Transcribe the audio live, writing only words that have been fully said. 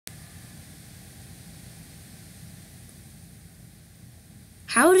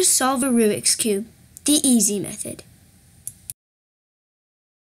How to solve a Rubik's Cube, the easy method.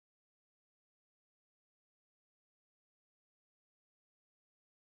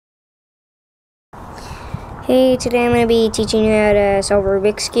 Hey, today I'm going to be teaching you how to solve a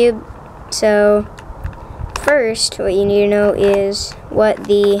Rubik's Cube. So, first, what you need to know is what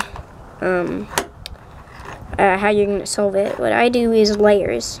the, how you're going to solve it. What I do is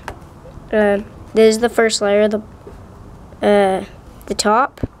layers. This is the first layer, the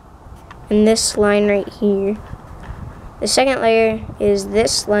top, and this line right here. The second layer is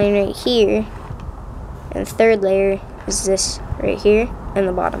this line right here, and the third layer is this right here, and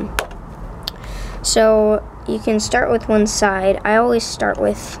the bottom. So you can start with one side. I always start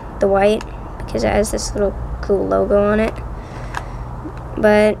with the white because it has this little cool logo on it,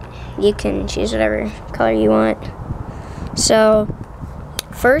 but you can choose whatever color you want. So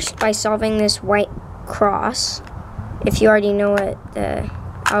first, by solving this white cross, if you already know what the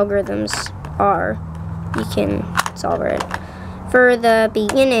algorithms are, you can solve it. For the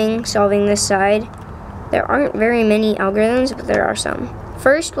beginning, solving this side, there aren't very many algorithms, but there are some.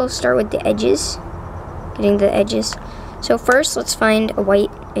 First, we'll start with the edges, getting the edges. So first, let's find a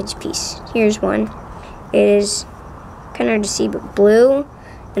white edge piece. Here's one. It is kind of hard to see, but blue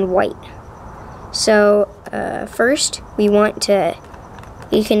and white. So first, we want to,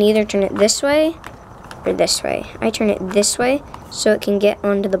 you can either turn it this way or this way. I turn it this way so it can get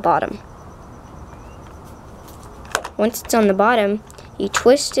onto the bottom. Once it's on the bottom, you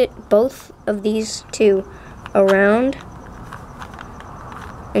twist it, both of these two, around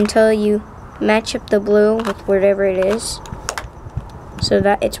until you match up the blue with whatever it is, so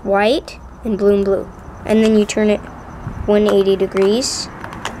that it's white and blue. And then you turn it 180 degrees,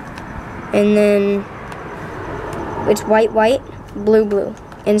 and then it's white, blue.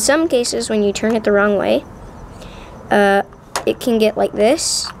 In some cases, when you turn it the wrong way, it can get like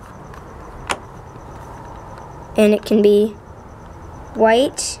this, and it can be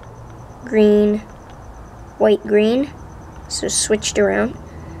white, green, so switched around.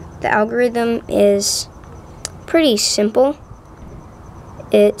 The algorithm is pretty simple.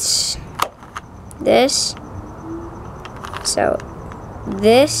 It's this, so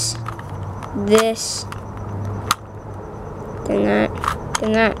this, then that,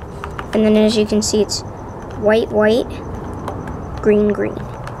 and then as you can see, it's white, green.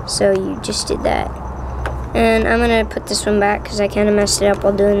 So you just did that. And I'm gonna put this one back because I kind of messed it up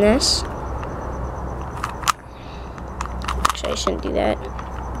while doing this. Actually, I shouldn't do that.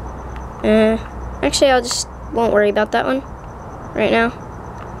 Actually, won't worry about that one right now.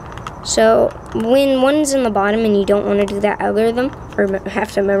 So when one's in the bottom and you don't want to do that algorithm or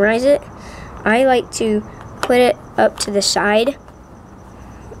have to memorize it, I like to put it up to the side,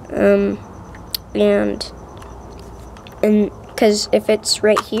 and because if it's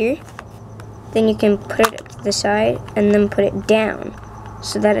right here, then you can put it up to the side and then put it down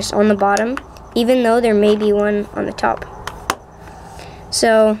so that it's on the bottom, even though there may be one on the top.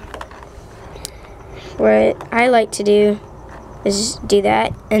 So what I like to do is do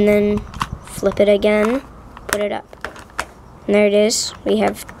that and then flip it again, put it up. And there it is. We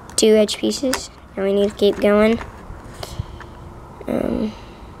have two edge pieces. Now we need to keep going.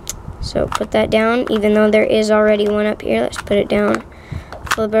 So put that down, even though there is already one up here. Let's put it down.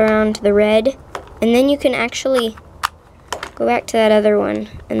 Flip around to the red. And then you can actually go back to that other one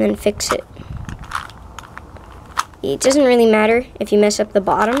and then fix it. It doesn't really matter if you mess up the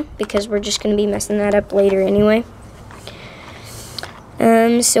bottom because we're just going to be messing that up later anyway.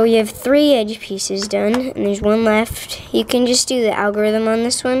 So we have 3 edge pieces done, and there's one left. You can just do the algorithm on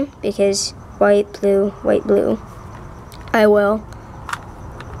this one because white, blue. I will.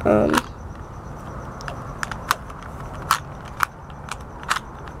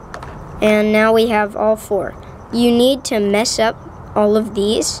 And now we have all 4. You need to mess up all of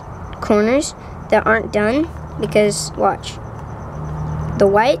these corners that aren't done because, watch. The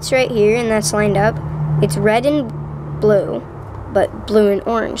white's right here and that's lined up. It's red and blue, but blue and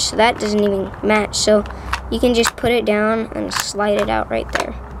orange, so that doesn't even match. So you can just put it down and slide it out right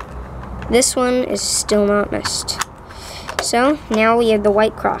there. This one is still not messed. So now we have the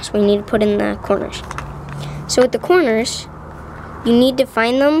white cross we need to put in the corners. So with the corners, you need to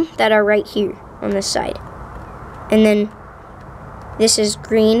find them that are right here on this side. And then this is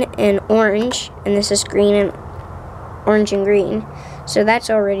green and orange, and this is green and orange and green. So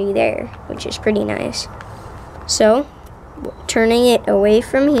that's already there, which is pretty nice. So, turning it away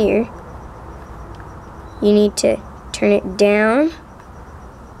from here, you need to turn it down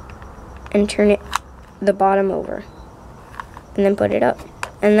and turn it the bottom over. And then put it up.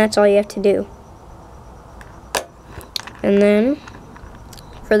 And that's all you have to do. And then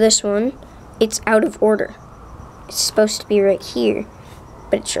for this one, it's out of order. It's supposed to be right here,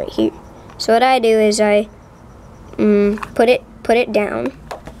 but it's right here. So what I do is I put it down,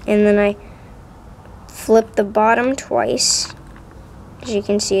 and then I flip the bottom twice. As you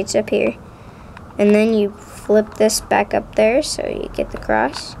can see, it's up here. And then you flip this back up there so you get the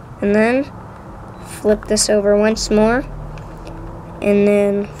cross. And then flip this over once more. And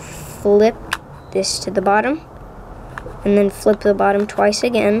then flip this to the bottom. And then flip the bottom twice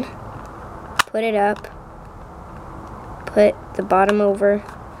again. Put it up. Put the bottom over.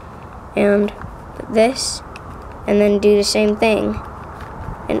 And put this. And then do the same thing.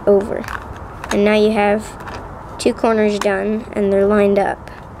 And over. And now you have 2 corners done, and they're lined up.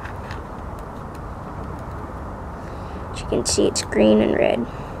 As you can see, it's green and red.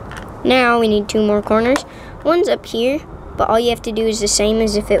 Now we need 2 more corners. One's up here, but all you have to do is the same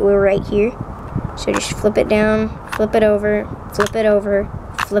as if it were right here. So just flip it down, flip it over, flip it over,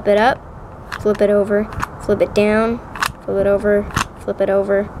 flip it up, flip it over, flip it down, flip it over, flip it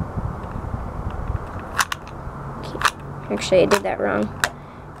over. Okay. Actually, I did that wrong.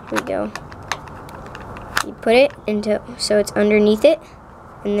 Here we go. You put it into, so it's underneath it,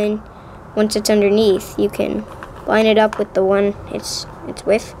 and then once it's underneath, you can line it up with the one it's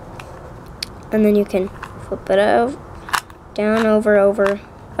with, and then you can flip it up, down, over, over,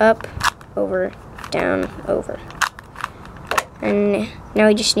 up, over, down, over. And now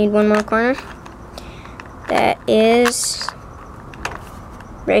we just need 1 more corner. That is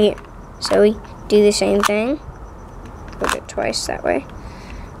right here. So we do the same thing, flip it twice that way,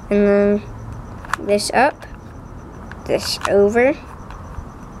 and then this up, this over,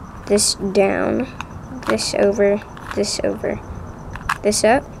 this down, this over, this over, this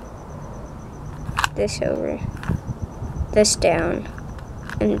up, this over, this down,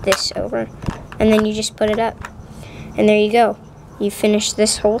 and this over. And then you just put it up. And there you go. You finish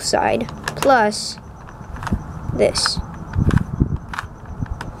this whole side, plus this.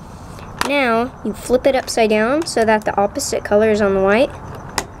 Now, you flip it upside down so that the opposite color is on the white.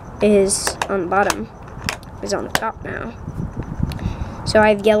 Is on the bottom, is on the top now. So I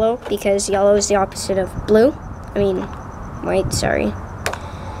have yellow because yellow is the opposite of blue. I mean, white, sorry.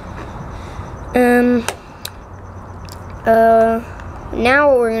 Now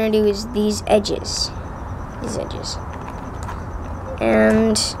what we're gonna do is these edges.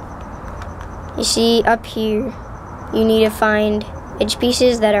 And you see up here, you need to find edge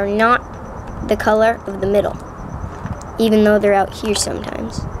pieces that are not the color of the middle, even though they're out here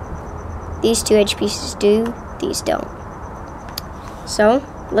sometimes. These 2 edge pieces do, these don't. So,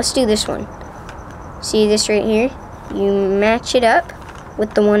 let's do this one. See this right here? You match it up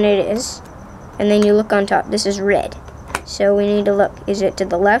with the one it is, and then you look on top. This is red. So we need to look. Is it to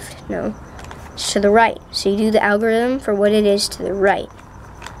the left? No. It's to the right. So you do the algorithm for what it is to the right.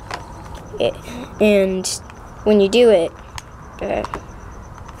 And when you do it,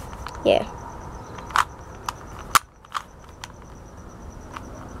 yeah.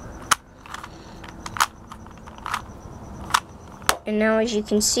 And now, as you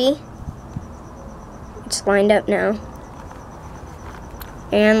can see, it's lined up now.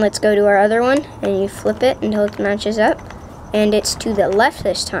 And let's go to our other one, and you flip it until it matches up. And it's to the left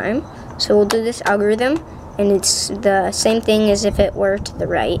this time. So we'll do this algorithm, and it's the same thing as if it were to the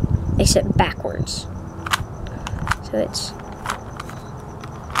right, except backwards. So it's...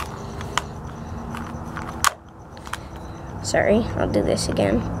 Sorry, I'll do this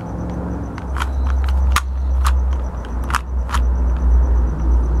again.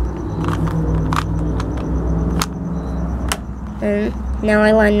 And now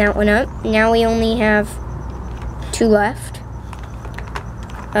I line that one up. Now we only have 2 left.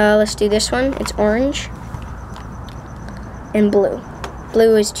 Let's do this one. It's orange and blue.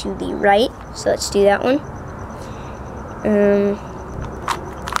 Blue is to the right, so let's do that one.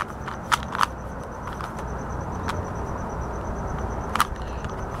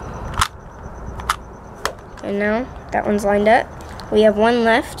 And now that one's lined up. We have 1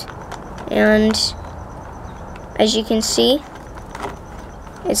 left, and as you can see,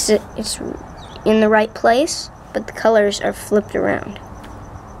 it's in the right place, but the colors are flipped around.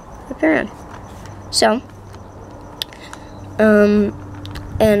 So,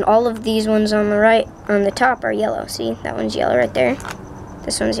 and all of these ones on the right, on the top, are yellow. See, that one's yellow right there.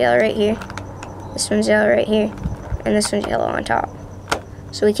 This one's yellow right here. This one's yellow right here, and this one's yellow on top.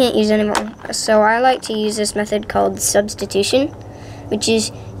 So we can't use any more. So I like to use this method called substitution, which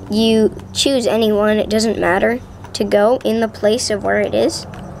is you choose any one, it doesn't matter, to go in the place of where it is.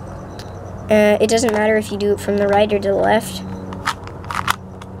 It doesn't matter if you do it from the right or to the left.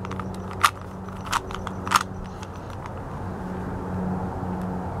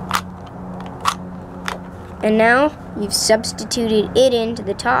 And now you've substituted it into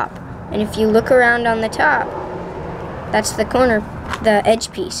the top. And if you look around on the top, that's the corner, the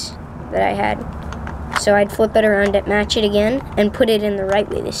edge piece that I had. So I'd flip it around it, match it again, and put it in the right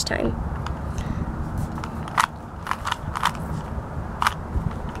way this time.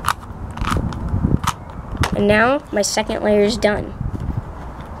 And now my second layer is done.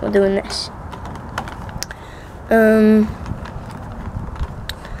 While doing this.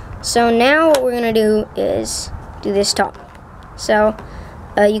 So now what we're gonna do is do this top. So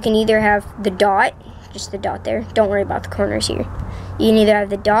you can either have the dot, just the dot there. Don't worry about the corners here. You can either have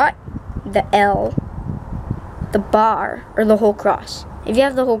the dot, the L, the bar, or the whole cross. If you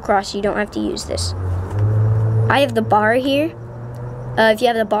have the whole cross, you don't have to use this. I have the bar here. If you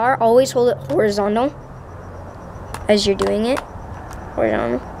have the bar, always hold it horizontal as you're doing it.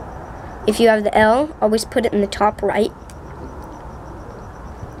 Horizontal. If you have the L, always put it in the top right.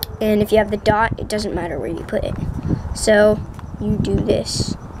 And if you have the dot, it doesn't matter where you put it. So you do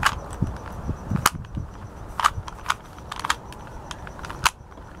this.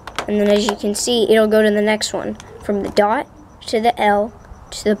 And then as you can see, it'll go to the next one. From the dot to the L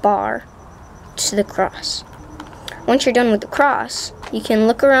to the bar to the cross. Once you're done with the cross, you can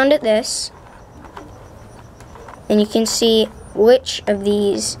look around at this and you can see which of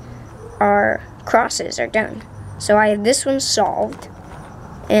these crosses are done. So I have this one solved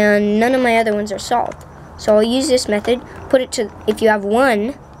and none of my other ones are solved. So I'll use this method, put it to, if you have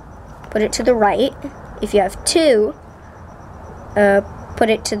one, put it to the right. If you have two, put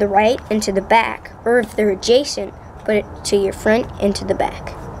it to the right and to the back. Or if they're adjacent, put it to your front and to the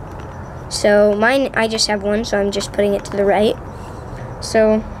back. So mine, I just have one, so I'm just putting it to the right.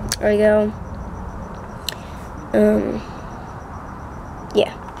 So there we go.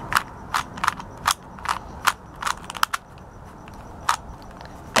 Yeah.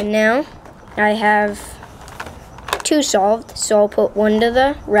 And now I have two solved, so I'll put one to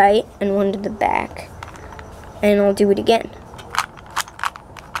the right and one to the back. And I'll do it again.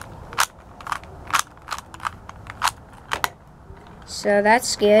 So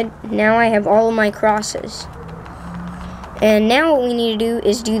that's good. Now I have all of my crosses. And now what we need to do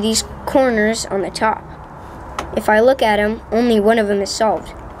is do these corners on the top. If I look at them, only one of them is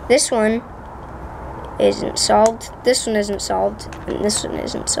solved. This one isn't solved, this one isn't solved, and this one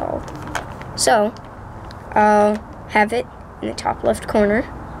isn't solved. So I'll have it in the top left corner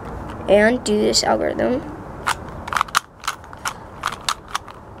and do this algorithm.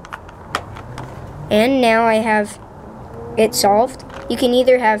 And now I have it solved. You can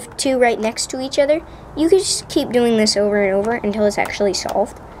either have two right next to each other. You can just keep doing this over and over until it's actually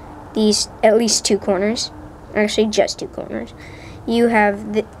solved. These, at least two corners. Actually, just two corners. You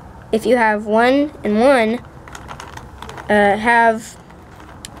have the, if you have one and one,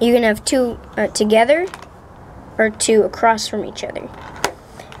 you can have two together or two across from each other.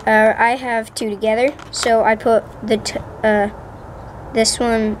 I have two together, so I put the this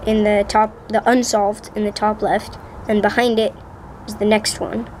one in the top, the unsolved in the top left, and behind it is the next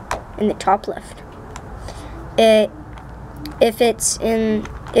one in the top left.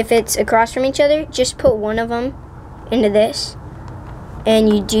 If it's across from each other, just put one of them into this,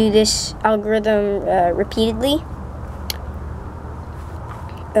 and you do this algorithm repeatedly.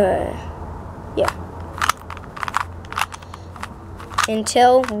 Yeah.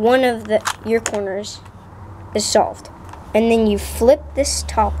 Until one of your corners is solved. And then you flip this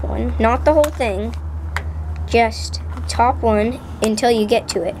top one, not the whole thing, just the top one until you get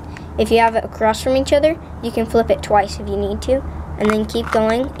to it. If you have it across from each other, you can flip it twice if you need to, and then keep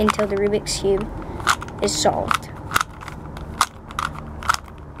going until the Rubik's Cube is solved.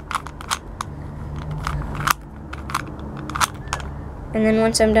 And then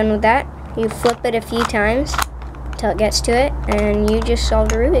once I'm done with that, you flip it a few times until it gets to it, and you just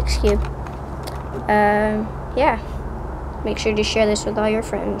solved a Rubik's Cube. Yeah. Make sure to share this with all your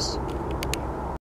friends.